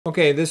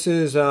Okay, this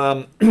is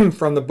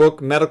from the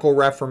book Medical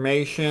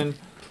Reformation.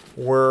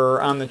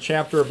 We're on the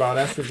chapter about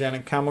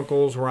estrogenic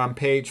chemicals. We're on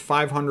page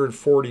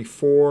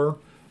 544,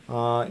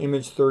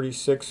 image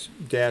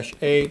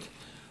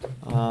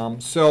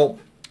 36-8. So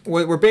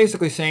what we're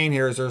basically saying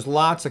here is there's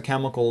lots of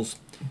chemicals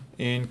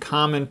in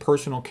common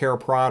personal care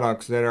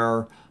products that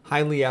are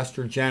highly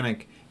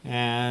estrogenic.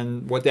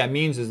 And what that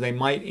means is they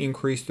might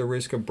increase the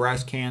risk of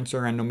breast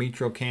cancer,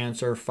 endometrial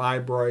cancer,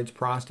 fibroids,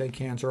 prostate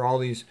cancer, all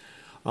these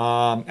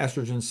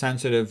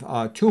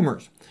estrogen-sensitive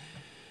tumors.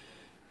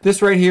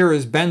 This right here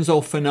is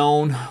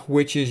benzophenone,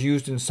 which is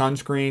used in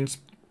sunscreens.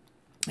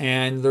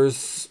 And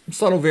there's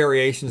subtle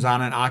variations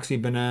on it,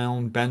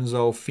 oxybenzone,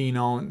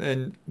 benzophenone,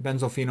 and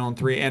benzophenone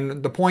 3.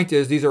 And the point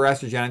is these are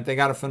estrogenic. They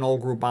got a phenol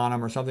group on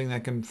them or something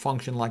that can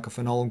function like a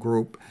phenol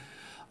group.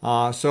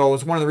 So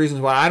it's one of the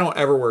reasons why I don't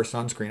ever wear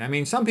sunscreen. I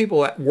mean, some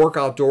people work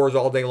outdoors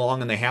all day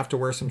long and they have to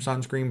wear some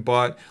sunscreen,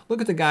 but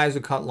look at the guys who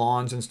cut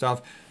lawns and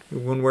stuff. You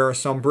can wear a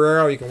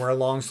sombrero, you can wear a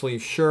long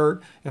sleeve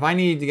shirt. If I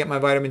need to get my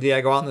vitamin D, I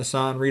go out in the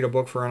sun, read a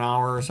book for an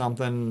hour or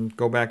something,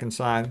 go back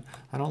inside.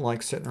 I don't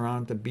like sitting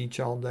around at the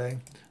beach all day.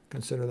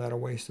 Consider that a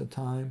waste of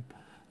time.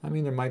 I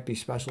mean, there might be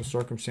special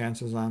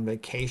circumstances on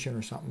vacation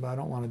or something, but I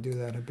don't want to do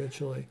that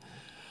habitually.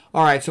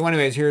 All right, so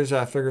anyways, here's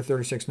figure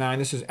 36.9.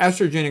 This is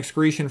estrogen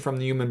excretion from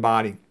the human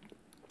body.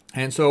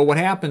 And so what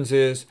happens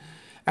is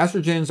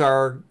estrogens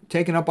are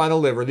taken up by the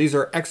liver. These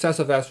are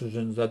excessive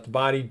estrogens that the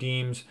body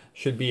deems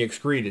should be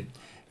excreted.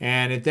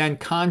 And it then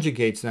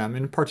conjugates them.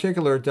 In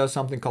particular, it does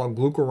something called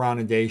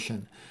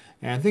glucuronidation.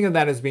 And think of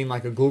that as being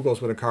like a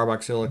glucose with a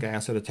carboxylic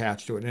acid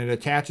attached to it. And it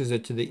attaches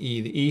it to the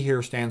E. The E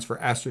here stands for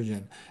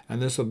estrogen.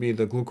 And this will be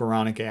the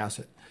glucuronic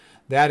acid.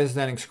 That is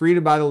then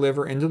excreted by the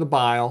liver into the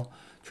bile,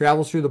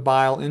 travels through the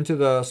bile into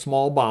the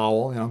small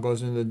bowel,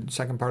 goes into the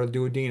second part of the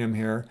duodenum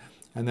here,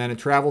 and then it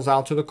travels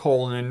out to the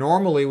colon. And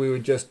normally we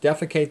would just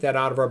defecate that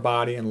out of our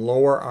body and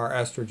lower our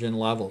estrogen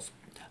levels.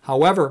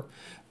 However,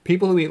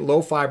 people who eat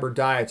low-fiber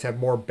diets have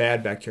more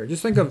bad bacteria.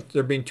 Just think of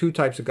there being two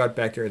types of gut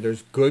bacteria.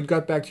 There's good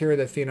gut bacteria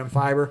that feed on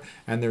fiber,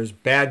 and there's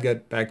bad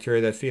gut bacteria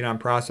that feed on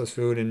processed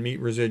food and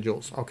meat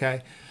residuals,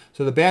 okay?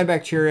 So the bad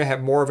bacteria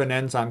have more of an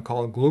enzyme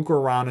called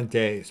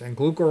glucuronidase, and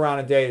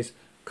glucuronidase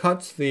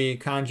cuts the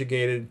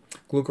conjugated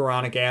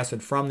glucuronic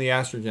acid from the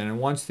estrogen, and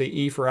once the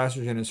E for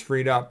estrogen is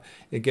freed up,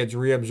 it gets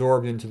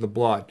reabsorbed into the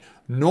blood.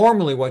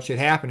 Normally what should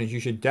happen is you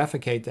should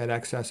defecate that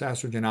excess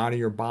estrogen out of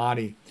your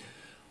body.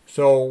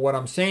 So what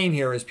I'm saying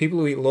here is people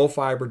who eat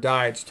low-fiber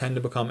diets tend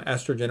to become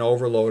estrogen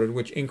overloaded,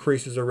 which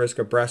increases the risk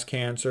of breast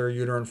cancer,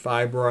 uterine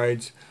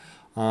fibroids,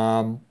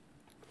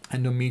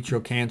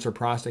 endometrial cancer,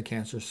 prostate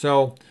cancer.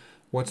 So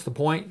what's the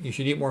point? You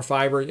should eat more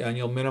fiber and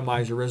you'll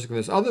minimize your risk of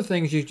this. Other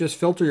things, you just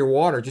filter your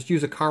water. Just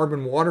use a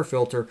carbon water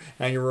filter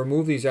and you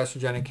remove these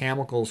estrogenic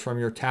chemicals from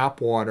your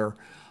tap water.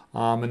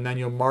 And then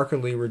you'll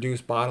markedly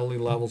reduce bodily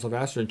levels of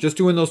estrogen. Just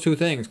doing those two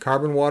things,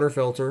 carbon water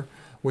filter,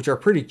 which are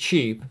pretty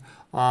cheap,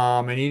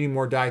 and eating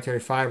more dietary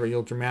fiber,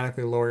 you'll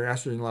dramatically lower your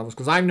estrogen levels.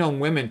 Because I've known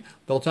women,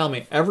 they'll tell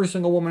me every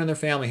single woman in their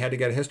family had to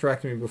get a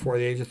hysterectomy before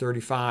the age of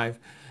 35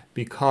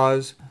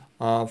 because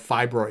of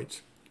fibroids.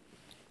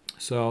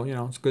 So,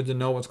 it's good to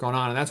know what's going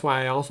on. And that's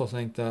why I also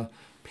think the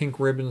pink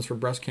ribbons for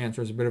breast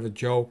cancer is a bit of a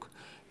joke.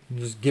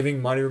 You're just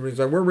giving money. Everybody's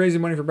like, we're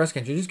raising money for breast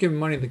cancer. You're just giving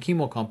money to the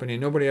chemo company,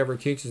 and nobody ever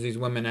teaches these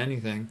women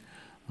anything.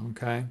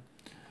 Okay?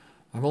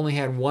 I've only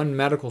had one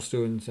medical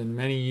student in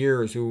many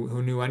years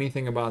who knew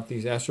anything about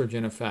these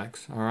estrogen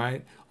effects, all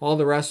right? All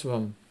the rest of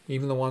them,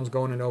 even the ones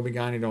going into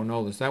OB-GYN, don't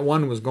know this. That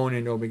one was going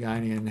into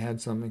OB-GYN and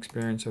had some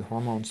experience with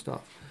hormone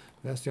stuff.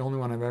 That's the only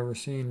one I've ever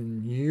seen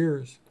in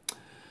years.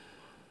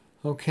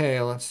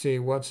 Okay, let's see.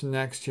 What's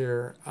next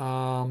here?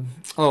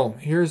 Oh,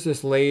 here's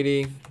this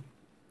lady.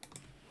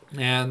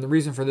 And the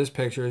reason for this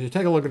picture is you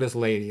take a look at this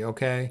lady,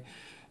 okay?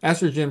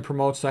 Estrogen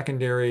promotes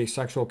secondary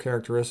sexual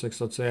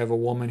characteristics. Let's say I have a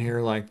woman here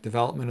like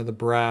development of the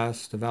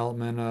breast,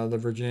 development of the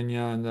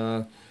vagina and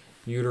the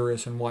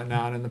uterus and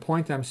whatnot. And the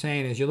point I'm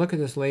saying is you look at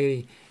this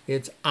lady,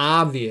 it's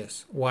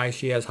obvious why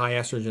she has high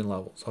estrogen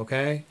levels,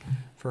 okay?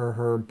 For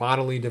her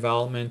bodily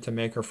development to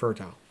make her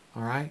fertile,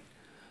 all right?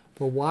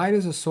 But why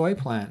does a soy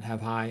plant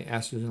have high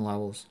estrogen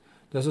levels?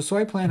 Does a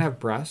soy plant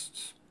have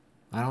breasts?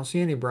 I don't see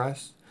any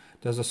breasts.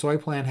 Does a soy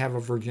plant have a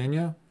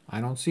Virginia?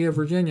 I don't see a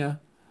Virginia.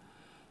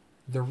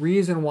 The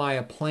reason why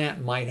a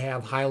plant might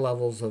have high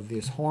levels of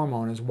this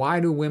hormone is why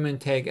do women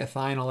take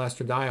ethinyl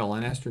estradiol,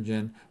 an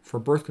estrogen, for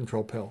birth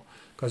control pill?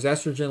 Because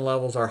estrogen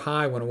levels are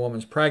high when a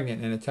woman's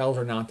pregnant and it tells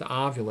her not to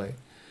ovulate.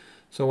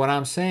 So what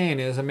I'm saying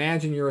is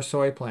imagine you're a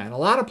soy plant. A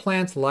lot of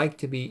plants like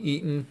to be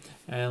eaten,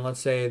 and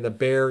let's say the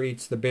bear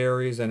eats the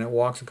berries and it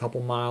walks a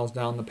couple miles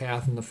down the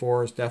path in the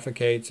forest,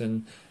 defecates,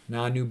 and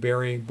now new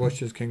berry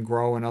bushes can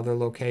grow in other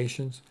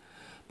locations.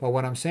 But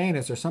what I'm saying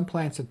is there's some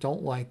plants that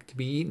don't like to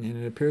be eaten,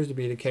 and it appears to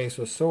be the case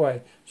with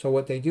soy. So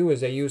what they do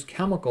is they use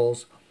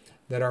chemicals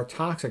that are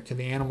toxic to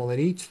the animal that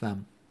eats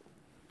them.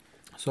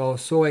 So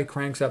if soy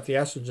cranks up the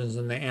estrogens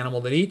in the animal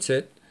that eats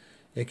it,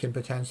 it can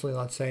potentially,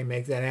 let's say,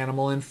 make that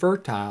animal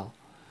infertile.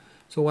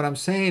 So what I'm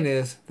saying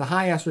is the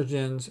high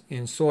estrogens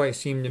in soy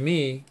seem to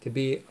me to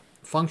be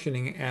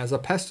functioning as a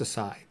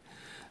pesticide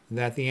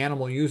that the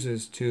animal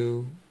uses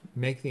to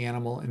make the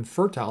animal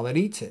infertile that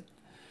eats it.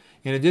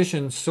 In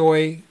addition,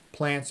 soy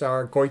plants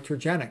are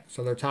goitrogenic,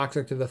 so they're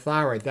toxic to the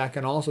thyroid. That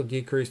can also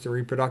decrease the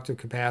reproductive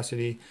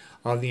capacity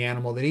of the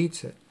animal that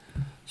eats it.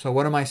 So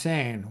what am I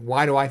saying?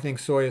 Why do I think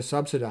soy is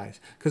subsidized?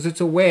 Because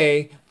it's a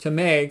way to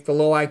make the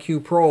low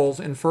IQ proles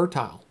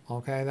infertile.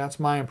 Okay, that's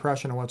my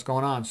impression of what's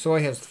going on.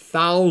 Soy has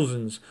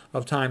thousands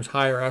of times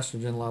higher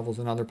estrogen levels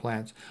than other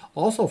plants.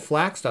 Also,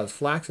 flax does.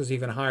 Flax is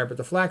even higher, but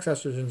the flax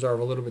estrogens are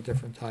of a little bit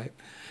different type.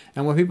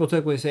 And what people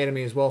typically say to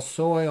me is, well,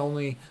 soy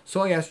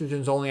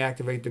estrogens only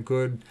activate the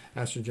good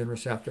estrogen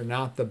receptor,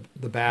 not the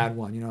bad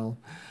one, you know.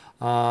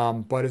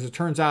 But as it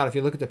turns out, if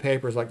you look at the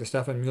papers like the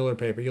Stefan Mueller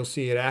paper, you'll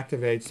see it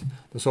activates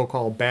the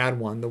so-called bad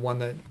one, the one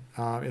that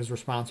is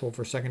responsible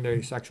for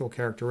secondary sexual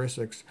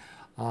characteristics.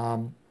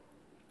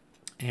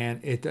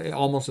 And it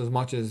almost as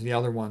much as the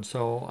other one,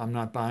 so I'm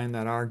not buying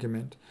that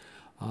argument.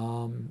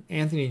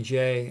 Anthony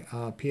J.,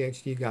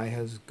 PhD guy,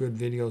 has good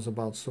videos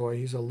about soy.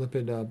 He's a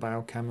lipid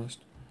biochemist.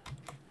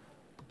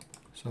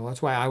 So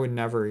that's why I would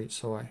never eat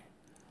soy.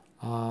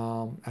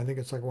 I think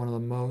it's like one of the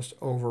most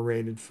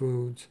overrated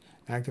foods.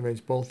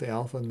 Activates both the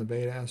alpha and the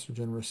beta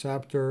estrogen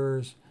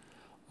receptors.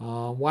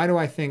 Why do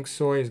I think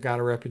soy has got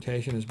a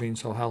reputation as being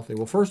so healthy?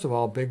 Well, first of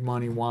all, big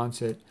money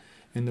wants it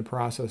in the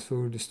processed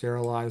food to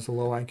sterilize the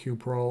low IQ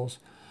proles.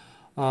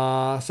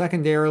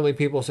 Secondarily,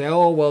 people say,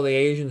 oh, well, the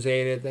Asians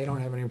ate it. They don't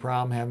have any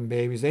problem having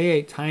babies. They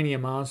ate tiny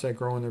amounts that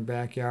grow in their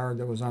backyard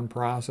that was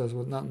unprocessed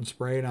with nothing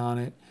sprayed on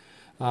it.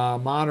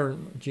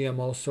 Modern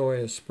GMO soy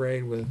is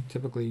sprayed with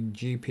typically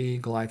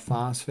GP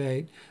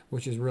glyphosate,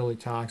 which is really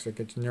toxic.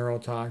 It's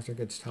neurotoxic.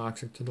 It's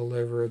toxic to the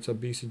liver. It's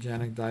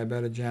obesogenic,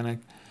 diabetogenic.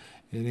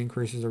 It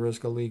increases the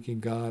risk of leaky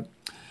gut.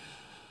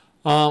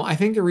 I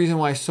think the reason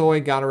why soy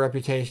got a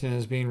reputation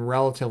as being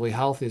relatively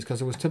healthy is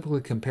because it was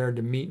typically compared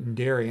to meat and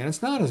dairy. And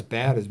it's not as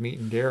bad as meat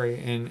and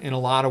dairy in a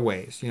lot of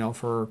ways, you know,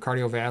 for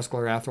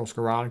cardiovascular,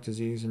 atherosclerotic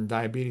disease, and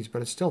diabetes,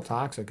 but it's still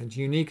toxic. It's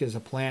unique as a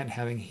plant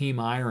having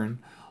heme iron.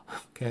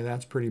 Okay,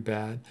 that's pretty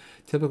bad.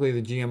 Typically,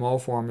 the GMO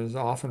form is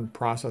often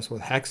processed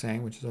with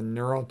hexane, which is a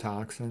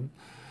neurotoxin.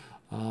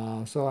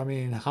 So, I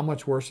mean, how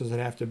much worse does it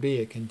have to be?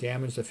 It can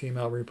damage the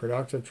female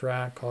reproductive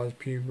tract, cause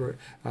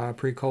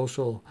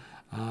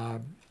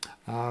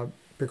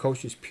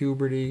precocious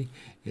puberty.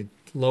 It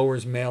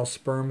lowers male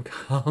sperm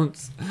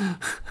counts.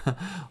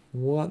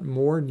 What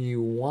more do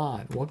you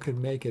want? What could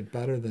make it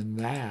better than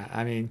that?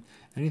 I mean,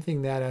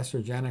 anything that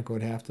estrogenic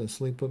would have to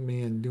sleep with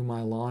me and do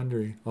my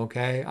laundry,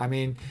 okay? I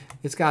mean,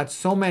 it's got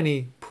so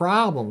many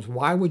problems.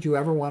 Why would you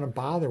ever want to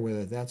bother with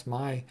it? That's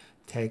my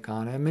take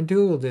on it.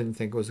 McDougall didn't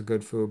think it was a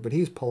good food, but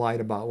he's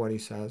polite about what he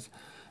says.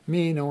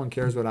 Me, no one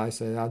cares what I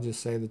say. I'll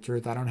just say the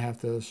truth. I don't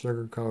have to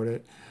sugarcoat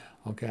it.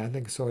 Okay, I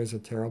think soy is a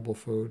terrible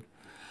food.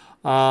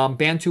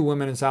 Bantu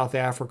women in South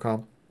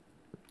Africa,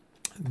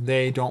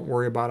 they don't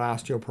worry about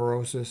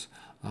osteoporosis,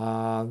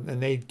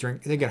 and they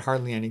get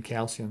hardly any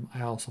calcium.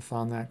 I also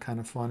found that kind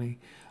of funny.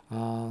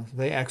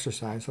 They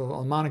exercise, so the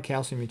amount of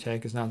calcium you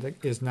take is not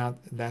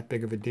that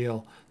big of a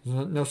deal.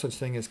 There's no such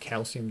thing as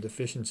calcium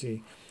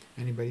deficiency.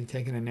 Anybody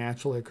taking a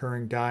naturally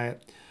occurring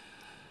diet,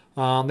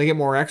 they get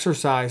more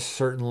exercise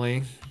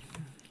certainly.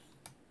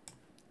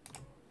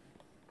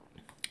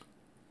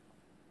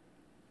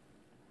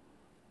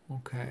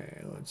 Okay,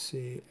 let's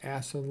see.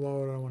 Acid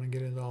load, I don't want to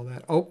get into all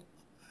that. Oh,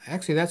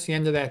 actually, that's the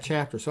end of that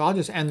chapter. So I'll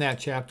just end that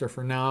chapter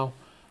for now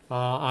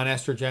on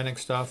estrogenic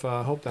stuff.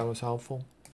 I hope that was helpful.